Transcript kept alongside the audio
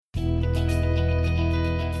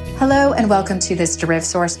Hello and welcome to this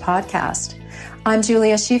DerivSource podcast. I'm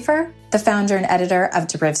Julia Schiefer, the founder and editor of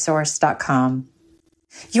DerivSource.com.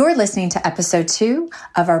 You're listening to episode 2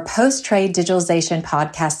 of our post-trade digitalization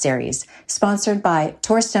podcast series, sponsored by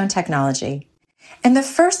Torstone Technology. In the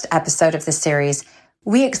first episode of the series,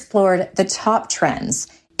 we explored the top trends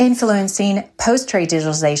influencing post-trade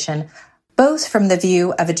digitalization, both from the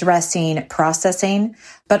view of addressing processing,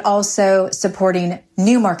 but also supporting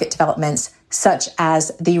new market developments such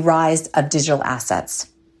as the rise of digital assets.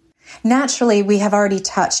 Naturally, we have already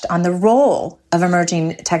touched on the role of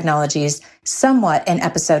emerging technologies somewhat in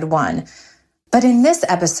episode 1. But in this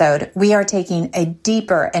episode, we are taking a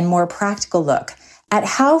deeper and more practical look at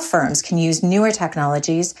how firms can use newer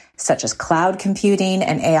technologies such as cloud computing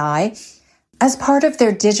and AI as part of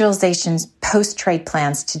their digitalization post-trade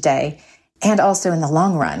plans today and also in the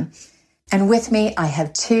long run. And with me, I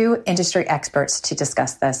have 2 industry experts to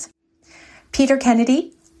discuss this. Peter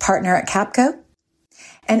Kennedy, partner at Capco,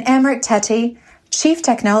 and Amrik Teti, Chief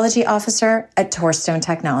Technology Officer at Torstone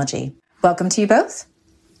Technology. Welcome to you both.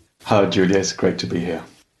 Hi, Julia. It's great to be here.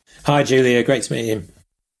 Hi, Julia. Great to meet you.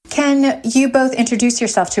 Can you both introduce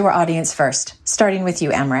yourself to our audience first, starting with you,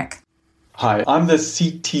 Amrik? Hi, I'm the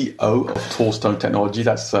CTO of Torstone Technology.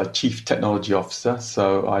 That's Chief Technology Officer.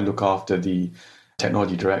 So I look after the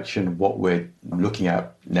technology direction, what we're looking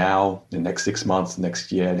at now, the next 6 months,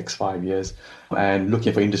 next year, next 5 years, and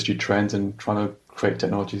looking for industry trends and trying to create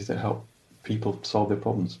technologies that help people solve their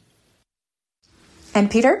problems.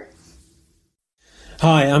 And Peter?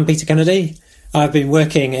 Hi, I'm Peter Kennedy. I've been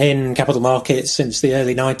working in capital markets since the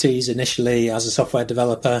early 90s, initially as a software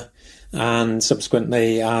developer and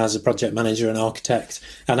subsequently as a project manager and architect.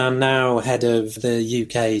 And I'm now head of the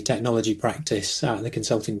UK technology practice at the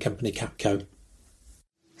consulting company Capco.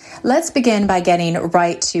 Let's begin by getting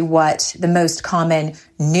right to what the most common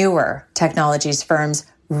newer technologies firms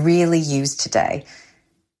really use today.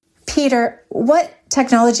 Peter, what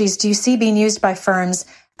technologies do you see being used by firms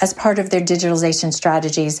as part of their digitalization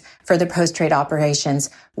strategies for their post-trade operations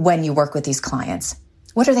when you work with these clients?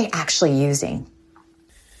 What are they actually using?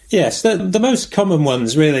 Yes, the most common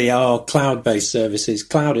ones really are cloud-based services.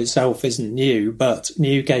 Cloud itself isn't new, but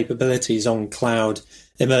new capabilities on cloud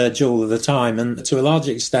emerge all of the time. And to a large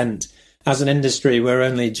extent, as an industry, we're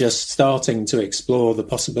only just starting to explore the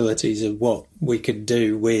possibilities of what we could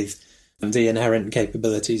do with the inherent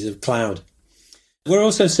capabilities of cloud. We're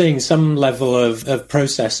also seeing some level of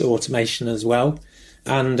process automation as well,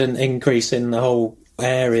 and an increase in the whole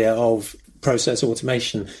area of process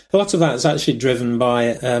automation. A lot of that is actually driven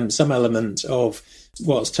by some element of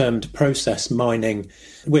what's termed process mining,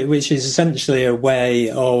 which is essentially a way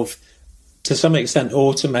of, to some extent,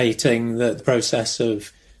 automating the process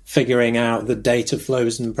of figuring out the data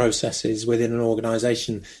flows and processes within an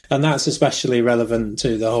organisation. And that's especially relevant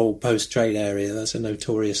to the whole post-trade area. That's a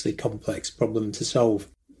notoriously complex problem to solve.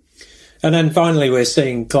 And then finally, we're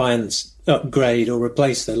seeing clients upgrade or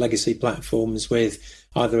replace their legacy platforms with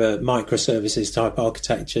either a microservices type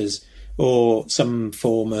architectures or some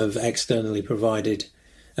form of externally provided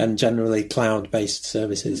and generally cloud-based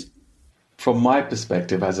services. From my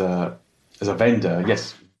perspective as a vendor,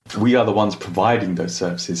 yes, we are the ones providing those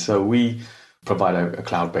services. So we provide a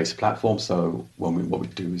cloud-based platform. So what we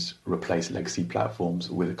do is replace legacy platforms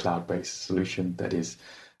with a cloud-based solution that is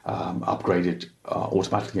upgraded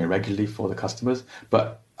automatically and regularly for the customers.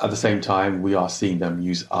 But at the same time, we are seeing them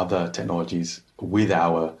use other technologies with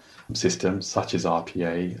our systems, such as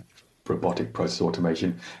RPA, robotic process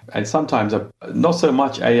automation, and sometimes not so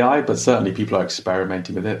much AI, but certainly people are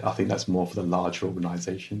experimenting with it. I think that's more for the larger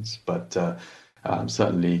organizations, but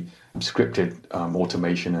certainly scripted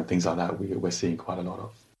automation and things like that, we're seeing quite a lot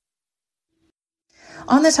of.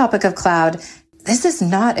 On the topic of cloud, this is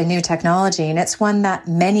not a new technology, and it's one that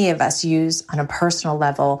many of us use on a personal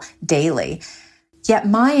level daily. Yet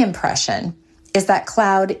my impression is that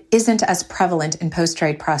cloud isn't as prevalent in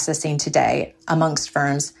post-trade processing today amongst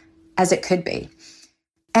firms as it could be.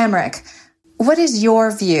 Amrik, what is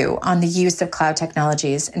your view on the use of cloud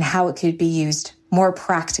technologies and how it could be used more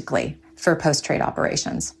practically for post-trade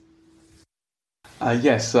operations?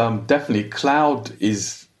 Yes, definitely. Cloud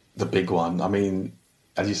is the big one. I mean,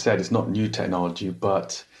 as you said, it's not new technology,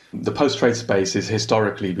 but the post-trade space has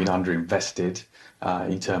historically been underinvested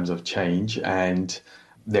in terms of change, and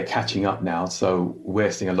they're catching up now. So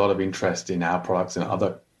we're seeing a lot of interest in our products and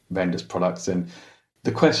other vendors' products. And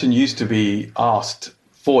the question used to be asked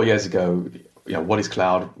 4 years ago, what is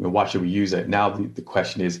cloud? Why should we use it? Now the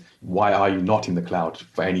question is, why are you not in the cloud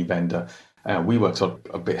for any vendor? We work sort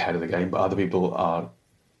of a bit ahead of the game, but other people are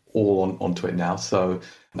all onto it now. So,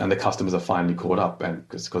 and the customers are finally caught up, and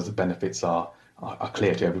because the benefits are are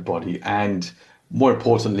clear to everybody. And more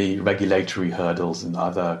importantly, regulatory hurdles and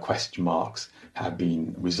other question marks have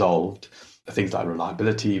been resolved. Things like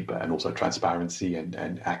reliability, and also transparency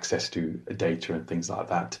and access to data and things like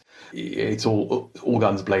that. It's all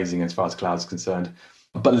guns blazing as far as cloud is concerned.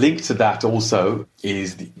 But linked to that also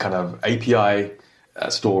is the kind of API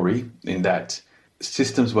story, in that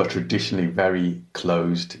systems were traditionally very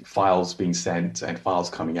closed, files being sent and files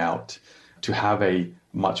coming out. To have a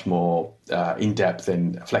much more in-depth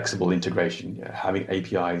and flexible integration, having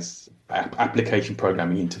APIs, application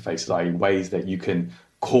programming interfaces, i.e. ways that you can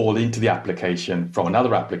call into the application from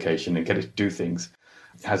another application and get it to do things,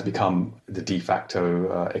 has become the de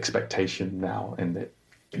facto expectation now, in that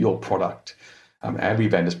your product, every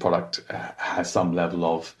vendor's product has some level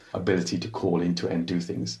of ability to call into and do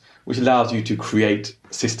things, which allows you to create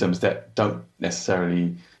systems that don't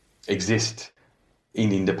necessarily exist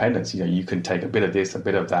in independence. You can take a bit of this, a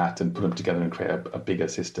bit of that, and put them together and create a bigger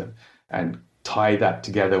system, and tie that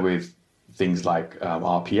together with things like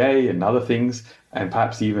RPA and other things, and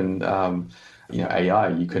perhaps even AI.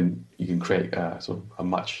 You can create sort of a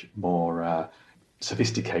much more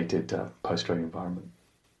sophisticated post-trade environment.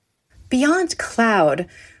 Beyond cloud,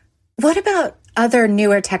 what about other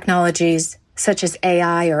newer technologies such as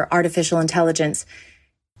AI or artificial intelligence?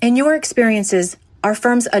 In your experiences, are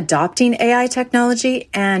firms adopting AI technology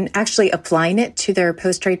and actually applying it to their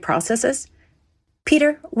post-trade processes?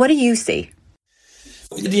 Peter, what do you see?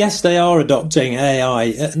 Yes, they are adopting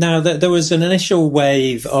AI. Now, there was an initial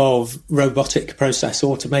wave of robotic process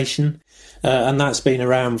automation, and that's been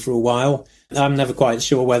around for a while. I'm never quite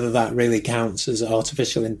sure whether that really counts as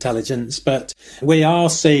artificial intelligence, but we are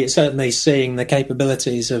certainly seeing the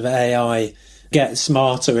capabilities of AI get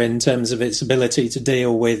smarter in terms of its ability to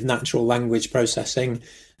deal with natural language processing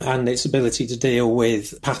and its ability to deal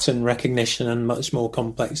with pattern recognition and much more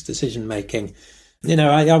complex decision making.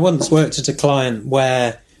 I once worked at a client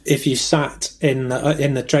where if you sat in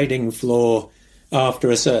the trading floor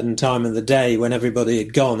after a certain time of the day when everybody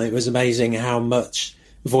had gone, it was amazing how much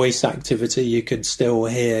voice activity you could still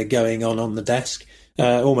hear going on the desk,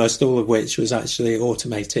 almost all of which was actually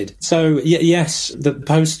automated. So yes, the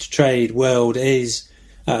post-trade world is,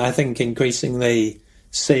 I think, increasingly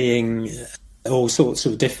seeing all sorts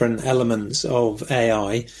of different elements of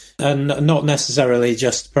AI, and not necessarily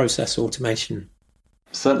just process automation.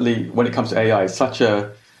 Certainly, when it comes to AI, it's such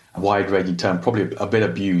a wide-ranging term, probably a bit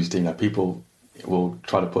abused. People will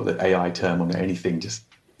try to put the AI term on anything, just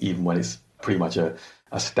even when it's pretty much a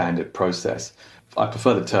standard process. I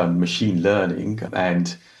prefer the term machine learning,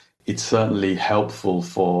 and it's certainly helpful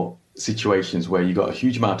for situations where you've got a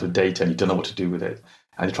huge amount of data and you don't know what to do with it,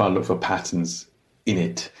 and you're trying to look for patterns in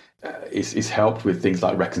it. It's helped with things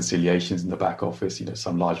like reconciliations in the back office.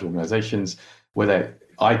 Some large organizations where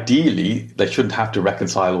ideally they shouldn't have to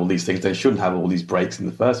reconcile all these things. They shouldn't have all these breaks in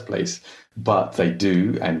the first place, but they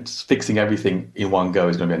do. And fixing everything in one go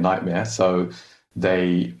is going to be a nightmare. So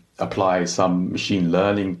they apply some machine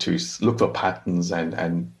learning to look for patterns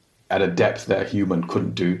and at a depth that a human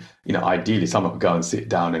couldn't do. Ideally, someone could go and sit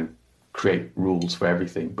down and create rules for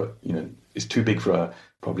everything, but it's too big for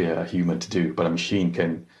probably a human to do. But a machine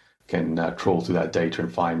can trawl through that data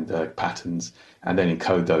and find the patterns and then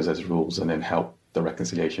encode those as rules and then help the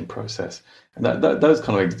reconciliation process. And those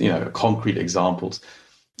kind of concrete examples.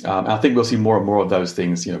 I think we'll see more and more of those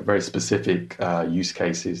things. Very specific use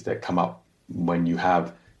cases that come up when you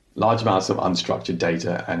have large amounts of unstructured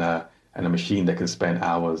data and a machine that can spend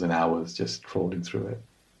hours and hours just trawling through it.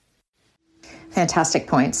 Fantastic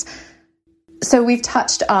points. So we've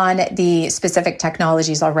touched on the specific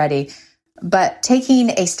technologies already, but taking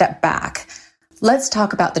a step back, let's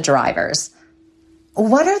talk about the drivers.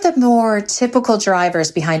 What are the more typical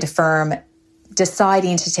drivers behind a firm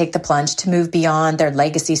deciding to take the plunge to move beyond their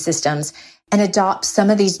legacy systems and adopt some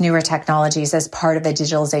of these newer technologies as part of a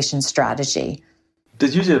digitalization strategy?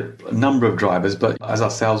 There's usually a number of drivers, but as our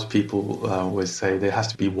salespeople always say, there has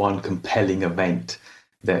to be one compelling event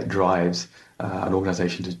that drives an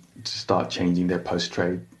organization to start changing their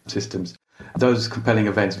post-trade systems. Those compelling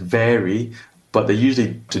events vary, but they're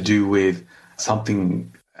usually to do with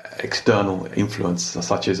something external influence,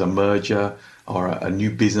 such as a merger or a new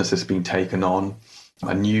business that's been taken on,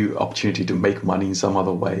 a new opportunity to make money in some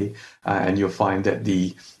other way. And you'll find that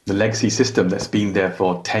the legacy system that's been there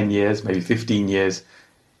for 10 years, maybe 15 years,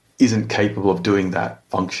 isn't capable of doing that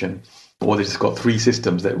function. Or they've just got three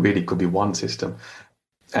systems that really could be one system.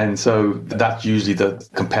 And so that's usually the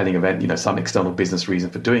compelling event, some external business reason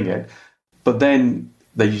for doing it. But then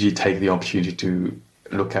they usually take the opportunity to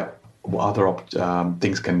look at what other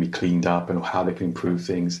things can be cleaned up and how they can improve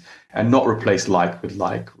things and not replace like with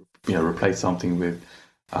like, replace something with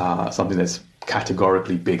something that's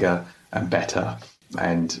categorically bigger and better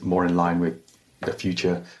and more in line with the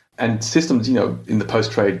future. And systems, in the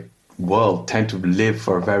post-trade world tend to live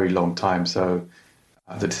for a very long time. So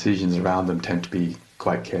the decisions around them tend to be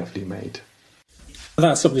quite carefully made.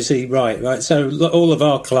 That's obviously right. So all of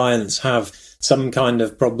our clients have some kind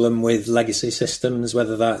of problem with legacy systems,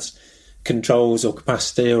 whether that's controls or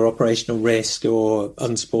capacity or operational risk or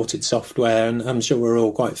unsupported software. And I'm sure we're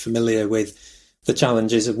all quite familiar with the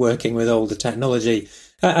challenges of working with older technology.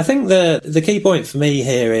 I think the key point for me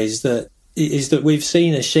here is that we've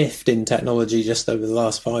seen a shift in technology just over the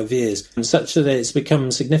last 5 years, such that it's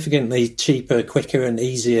become significantly cheaper, quicker and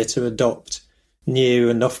easier to adopt new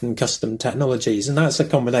and often custom technologies. And that's a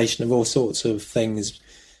combination of all sorts of things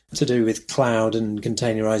to do with cloud and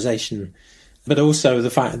containerization, but also the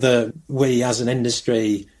fact that we as an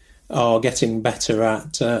industry are getting better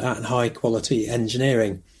at high quality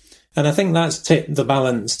engineering. And I think that's tipped the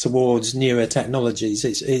balance towards newer technologies.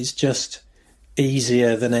 It's just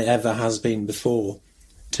easier than it ever has been before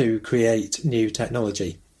to create new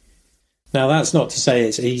technology. Now, that's not to say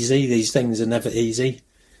it's easy. These things are never easy.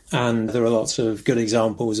 And there are lots of good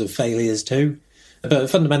examples of failures too. But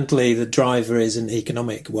fundamentally, the driver is an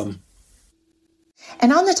economic one.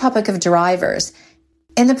 And on the topic of drivers,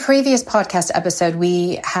 in the previous podcast episode,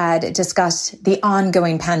 we had discussed the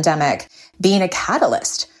ongoing pandemic being a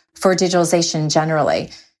catalyst for digitalization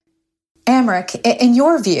generally. Amrik, in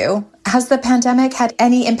your view, has the pandemic had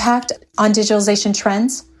any impact on digitalization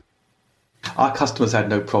trends? Our customers had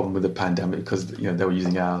no problem with the pandemic because they were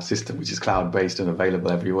using our system, which is cloud-based and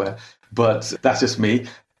available everywhere. But that's just me.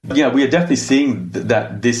 Yeah, we are definitely seeing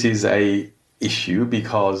that this is a issue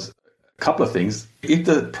because a couple of things. If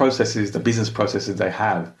the business processes they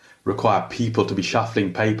have require people to be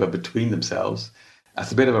shuffling paper between themselves,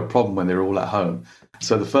 that's a bit of a problem when they're all at home.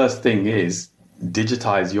 So the first thing is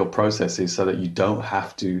digitize your processes so that you don't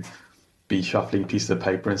have to be shuffling pieces of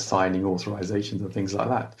paper and signing authorizations and things like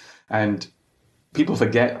that. And people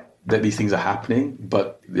forget that these things are happening,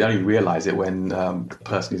 but they only realize it when the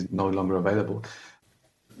person is no longer available.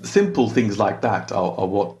 Simple things like that are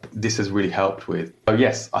what this has really helped with. So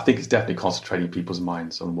yes, I think it's definitely concentrating people's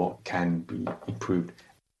minds on what can be improved.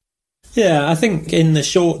 Yeah, I think in the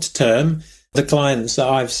short term, the clients that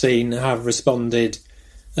I've seen have responded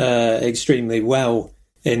extremely well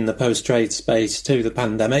in the post-trade space to the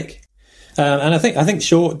pandemic. And I think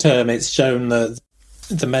short term, it's shown that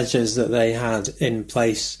the measures that they had in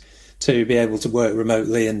place to be able to work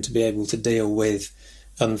remotely and to be able to deal with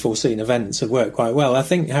unforeseen events have worked quite well. I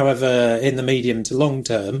think, however, in the medium to long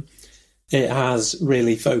term, it has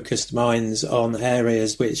really focused minds on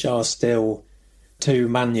areas which are still too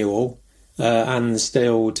manual and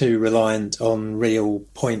still too reliant on real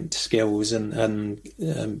point skills and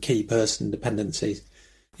key person dependencies.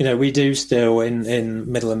 We do still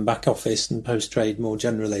in middle and back office and post-trade more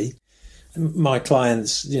generally. My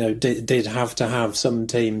clients, did have to have some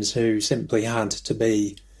teams who simply had to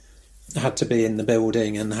be in the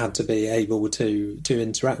building and had to be able to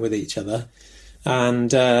interact with each other. And,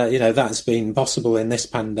 that's been possible in this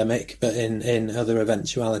pandemic, but in other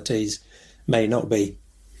eventualities may not be.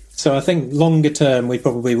 So I think longer term, we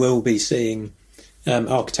probably will be seeing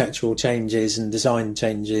architectural changes and design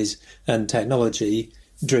changes and technology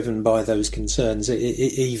driven by those concerns,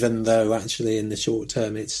 even though actually in the short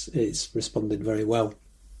term it's responded very well.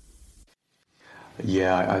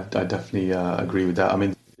 Yeah, I definitely agree with that. I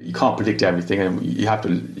mean, you can't predict everything, and you have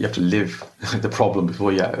to live the problem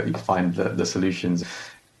before you find the solutions.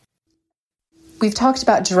 We've talked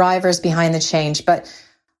about drivers behind the change, but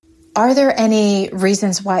are there any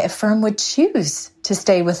reasons why a firm would choose to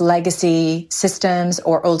stay with legacy systems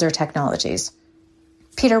or older technologies?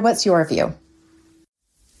 Peter, what's your view?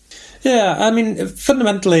 Yeah, I mean,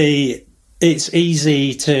 fundamentally, it's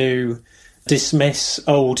easy to dismiss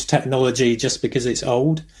old technology just because it's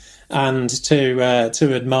old, and to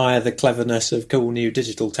admire the cleverness of cool new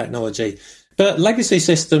digital technology. But legacy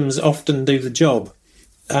systems often do the job,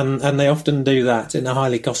 and they often do that in a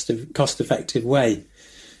highly cost-effective way.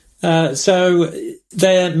 So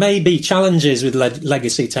there may be challenges with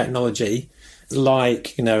legacy technology,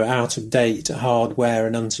 like out-of-date hardware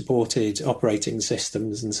and unsupported operating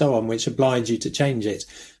systems and so on, which oblige you to change it.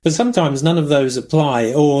 But sometimes none of those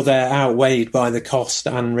apply, or they're outweighed by the cost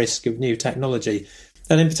and risk of new technology.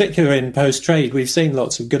 And in particular in post-trade, we've seen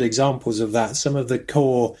lots of good examples of that. Some of the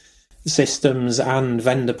core systems and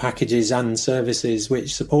vendor packages and services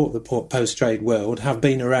which support the post-trade world have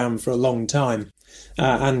been around for a long time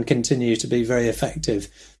and continue to be very effective.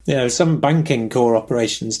 Some banking core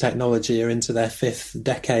operations technology are into their 5th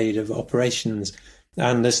decade of operations,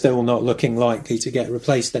 and they're still not looking likely to get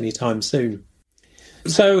replaced anytime soon.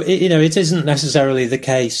 So, it isn't necessarily the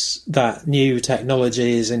case that new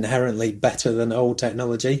technology is inherently better than old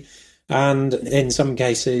technology. And in some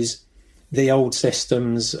cases, the old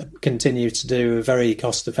systems continue to do a very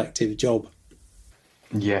cost-effective job.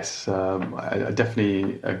 Yes, I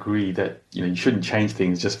definitely agree that you shouldn't change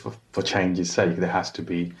things just for change's sake. There has to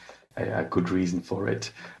be a good reason for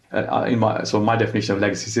it. My definition of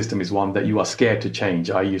legacy system is one that you are scared to change.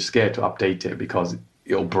 Are you scared to update it because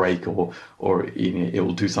it'll break or it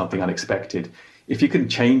will do something unexpected? If you can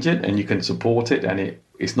change it and you can support it and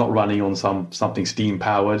it's not running on something steam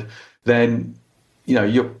powered, then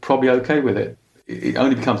you're probably okay with it. It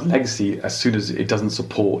only becomes legacy as soon as it doesn't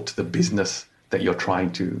support the business that you're trying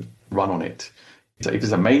to run on it. So if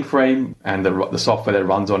it's a mainframe and the software that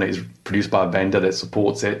runs on it is produced by a vendor that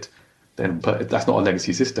supports it, then that's not a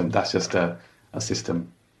legacy system. That's just a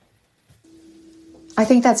system. I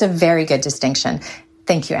think that's a very good distinction.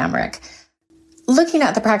 Thank you, Amrik. Looking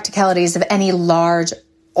at the practicalities of any large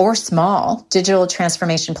or small digital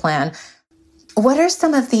transformation plan, what are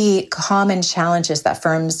some of the common challenges that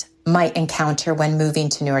firms might encounter when moving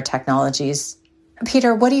to newer technologies?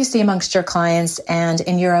 Peter, what do you see amongst your clients and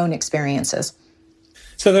in your own experiences?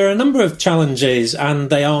 So there are a number of challenges,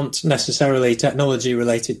 and they aren't necessarily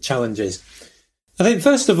technology-related challenges. I think,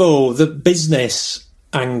 first of all, the business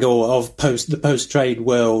angle of the post-trade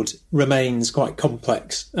world remains quite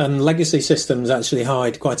complex, and legacy systems actually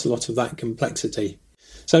hide quite a lot of that complexity.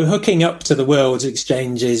 So hooking up to the world's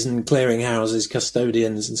exchanges and clearinghouses,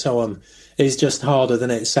 custodians and so on is just harder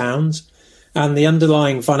than it sounds. And the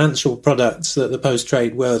underlying financial products that the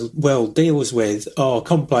post-trade world deals with are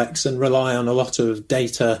complex and rely on a lot of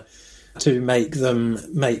data to make them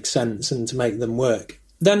make sense and to make them work.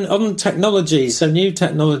 Then on technologies, so new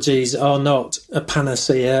technologies are not a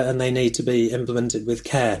panacea and they need to be implemented with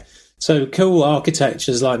care. So cool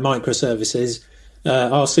architectures like microservices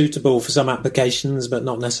are suitable for some applications, but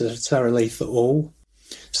not necessarily for all.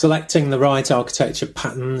 Selecting the right architecture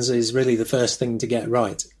patterns is really the first thing to get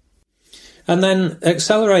right. And then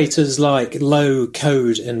accelerators like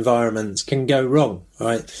low-code environments can go wrong,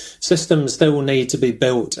 right? Systems still need to be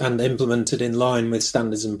built and implemented in line with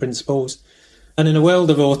standards and principles. And in a world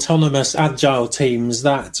of autonomous, agile teams,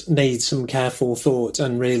 that needs some careful thought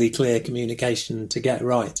and really clear communication to get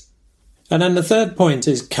right. And then the third point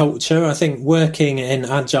is culture. I think working in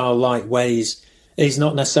agile-like ways is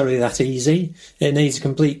not necessarily that easy. It needs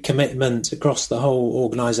complete commitment across the whole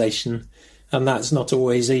organisation, and that's not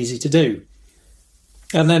always easy to do.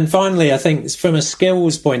 And then finally, I think from a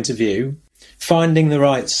skills point of view, finding the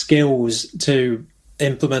right skills to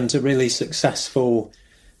implement a really successful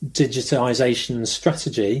digitization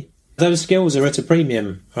strategy, those skills are at a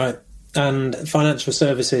premium, right? And financial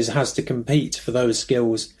services has to compete for those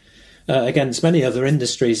skills against many other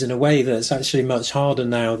industries in a way that's actually much harder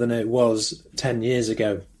now than it was 10 years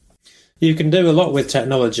ago. You can do a lot with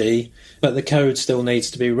technology, but the code still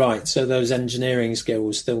needs to be right. So those engineering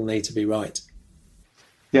skills still need to be right.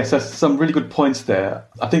 Yes, that's some really good points there.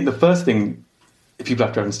 I think the first thing people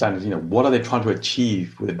have to understand is, what are they trying to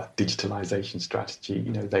achieve with a digitalization strategy?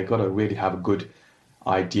 They've got to really have a good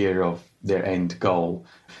idea of their end goal.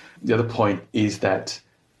 The other point is that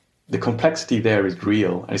the complexity there is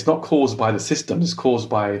real, and it's not caused by the system, it's caused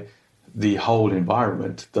by the whole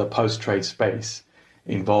environment. The post-trade space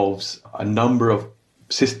involves a number of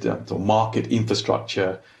systems or market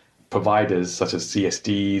infrastructure providers such as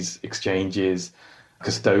CSDs, exchanges,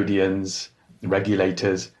 custodians,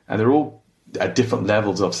 regulators, and they're all at different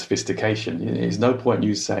levels of sophistication. There's no point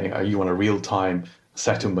you saying, you want a real-time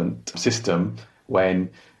settlement system when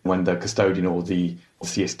the custodian or the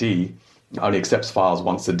CSD only accepts files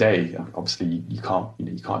once a day. Obviously, you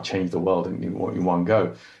can't change the world in one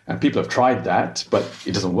go. And people have tried that, but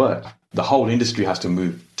it doesn't work. The whole industry has to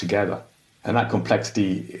move together, and that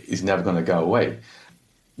complexity is never going to go away.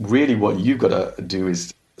 Really, what you've got to do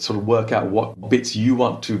is sort of work out what bits you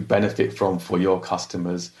want to benefit from for your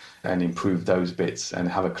customers and improve those bits and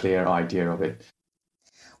have a clear idea of it.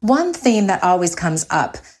 One theme that always comes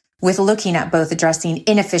up with looking at both addressing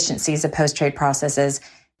inefficiencies of post-trade processes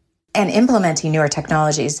and implementing newer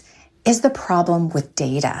technologies is the problem with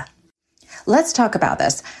data. Let's talk about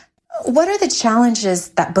this. What are the challenges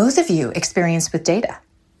that both of you experience with data?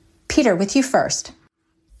 Peter, with you first.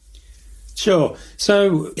 Sure.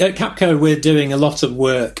 So at Capco, we're doing a lot of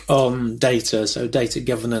work on data, so data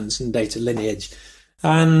governance and data lineage.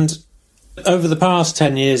 And over the past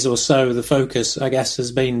 10 years or so, the focus, I guess,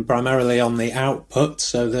 has been primarily on the output,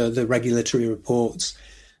 so the regulatory reports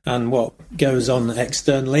and what goes on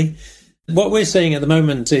externally. What we're seeing at the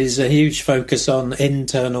moment is a huge focus on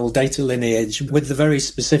internal data lineage with the very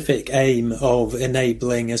specific aim of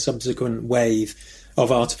enabling a subsequent wave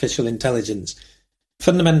of artificial intelligence.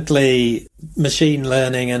 Fundamentally, machine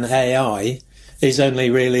learning and AI is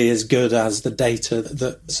only really as good as the data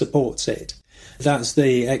that supports it. That's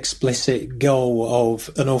the explicit goal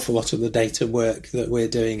of an awful lot of the data work that we're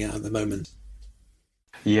doing at the moment.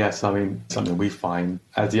 Yes, I mean, something we find,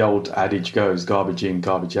 as the old adage goes, garbage in,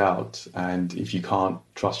 garbage out. And if you can't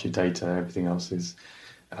trust your data, everything else is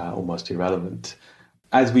almost irrelevant.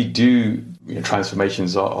 As we do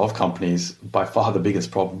transformations of companies, by far the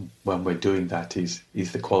biggest problem when we're doing that is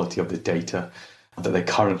the quality of the data that they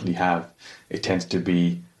currently have. It tends to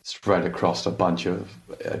be spread across a bunch of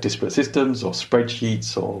disparate systems or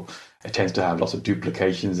spreadsheets, or it tends to have lots of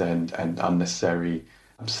duplications and unnecessary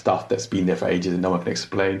stuff that's been there for ages and no one can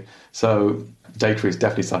explain. So data is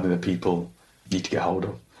definitely something that people need to get hold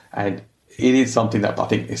of. And it is something that I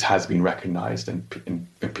think has been recognized, and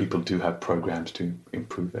people do have programs to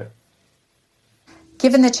improve it.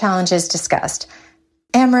 Given the challenges discussed,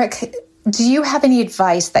 Amrik, do you have any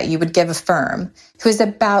advice that you would give a firm who is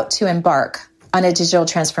about to embark on a digital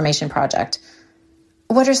transformation project?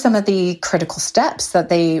 What are some of the critical steps that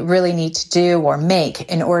they really need to do or make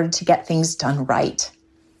in order to get things done right?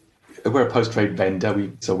 We're a post-trade vendor,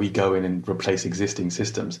 so we go in and replace existing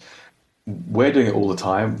systems. We're doing it all the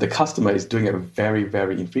time. The customer is doing it very,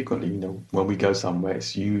 very infrequently. When we go somewhere,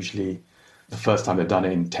 it's usually the first time they've done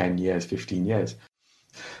it in 10 years, 15 years.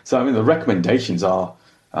 So, I mean, the recommendations are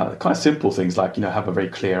kind of simple things like, have a very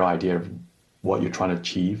clear idea of what you're trying to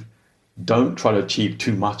achieve. Don't try to achieve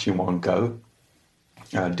too much in one go.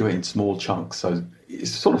 Do it in small chunks. So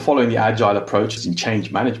it's sort of following the agile approach in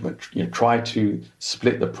change management. Try to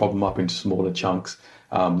split the problem up into smaller chunks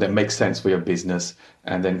that make sense for your business,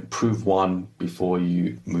 and then prove one before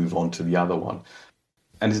you move on to the other one.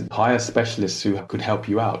 And hire specialists who could help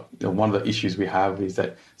you out. One of the issues we have is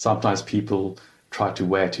that sometimes people try to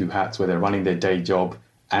wear two hats, where they're running their day job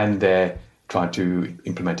and they're trying to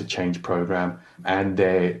implement a change program and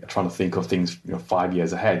they're trying to think of things 5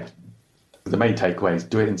 years ahead. The main takeaway is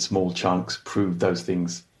do it in small chunks, prove those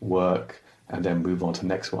things work, and then move on to the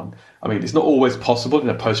next one. I mean, it's not always possible in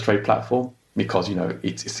a post-trade platform because,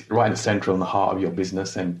 it's right in the center, in the heart of your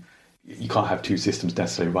business, and you can't have two systems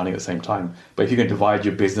necessarily running at the same time. But if you can divide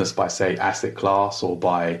your business by, say, asset class or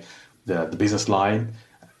by the business line,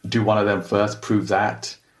 do one of them first, prove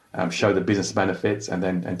that, show the business benefits, and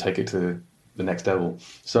then take it to the next level.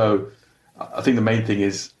 So I think the main thing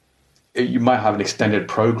is you might have an extended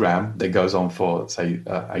program that goes on for, say,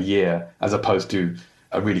 a year, as opposed to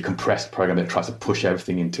a really compressed program that tries to push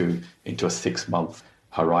everything into a 6-month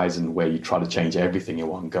horizon where you try to change everything in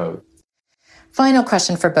one go. Final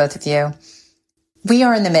question for both of you. We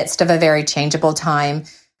are in the midst of a very changeable time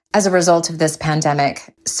as a result of this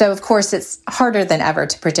pandemic. So, of course, it's harder than ever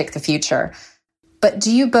to predict the future. But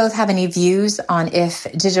do you both have any views on if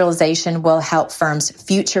digitalization will help firms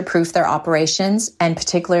future-proof their operations, and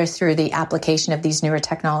particularly through the application of these newer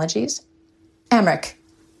technologies? Amrik,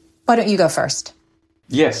 why don't you go first?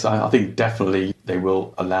 Yes, I think definitely they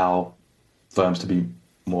will allow firms to be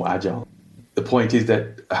more agile. The point is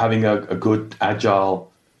that having a good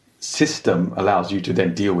agile system allows you to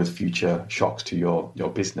then deal with future shocks to your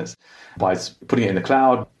business. By putting it in the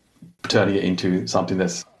cloud, turning it into something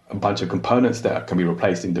that's a bunch of components that can be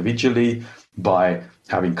replaced individually, by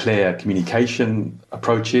having clear communication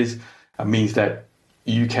approaches, means that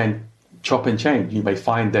you can chop and change. You may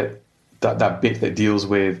find that bit that deals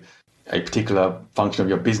with a particular function of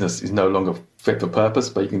your business is no longer fit for purpose,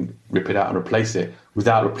 but you can rip it out and replace it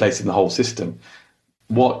without replacing the whole system.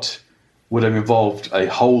 What would have involved a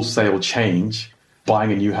wholesale change,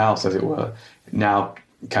 buying a new house, as it were, now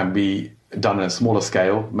can be done on a smaller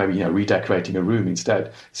scale, maybe redecorating a room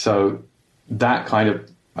instead. So that kind of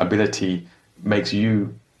ability makes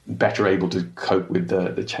you better able to cope with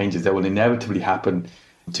the changes that will inevitably happen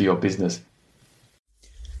to your business.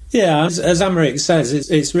 Yeah, as Amrik says,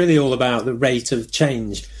 it's really all about the rate of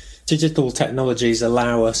change. Digital technologies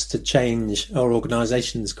allow us to change our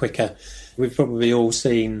organisations quicker. We've probably all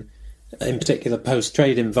seen, in particular,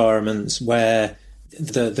 post-trade environments where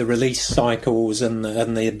the release cycles and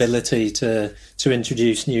the ability to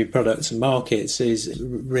introduce new products and markets is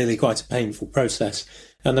really quite a painful process.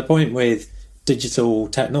 And the point with digital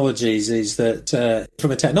technologies is that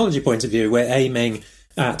from a technology point of view, we're aiming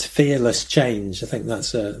at fearless change. I think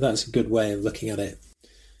that's a good way of looking at it.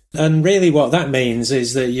 And really what that means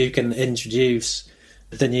is that you can introduce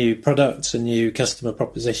the new products and new customer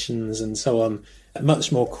propositions and so on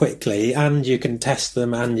much more quickly, and you can test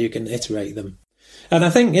them and you can iterate them. And I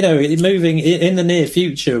think, moving in the near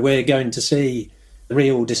future, we're going to see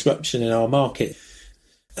real disruption in our market.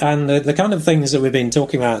 And the kind of things that we've been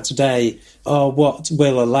talking about today are what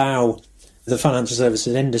will allow the financial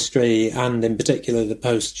services industry, and in particular the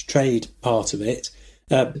post-trade part of it,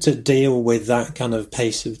 to deal with that kind of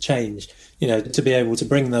pace of change, to be able to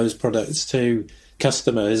bring those products to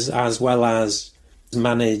customers as well as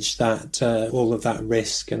manage that all of that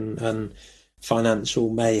risk and financial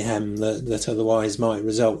mayhem that otherwise might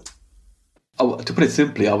result. To put it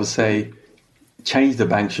simply, I would say change the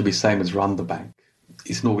bank should be the same as run the bank.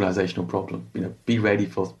 It's an organizational problem. Be ready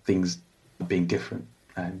for things being different,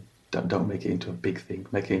 and don't make it into a big thing.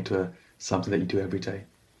 Make it into something that you do every day.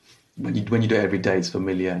 When you do it every day, it's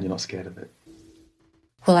familiar and you're not scared of it.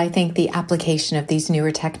 Well, I think the application of these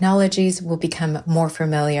newer technologies will become more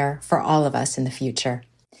familiar for all of us in the future.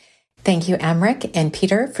 Thank you, Amrik and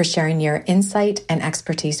Peter, for sharing your insight and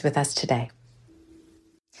expertise with us today.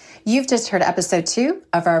 You've just heard episode 2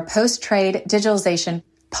 of our Post-Trade Digitalization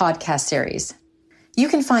podcast series. You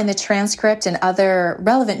can find the transcript and other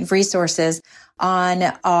relevant resources on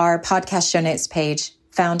our podcast show notes page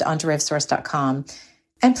found on DerivSource.com.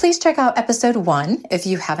 And please check out episode 1 if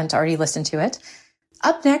you haven't already listened to it.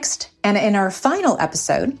 Up next, and in our final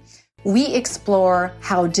episode, we explore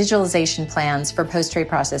how digitalization plans for post-trade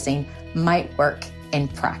processing might work in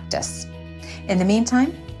practice. In the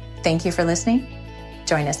meantime, thank you for listening.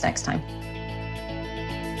 Join us next time.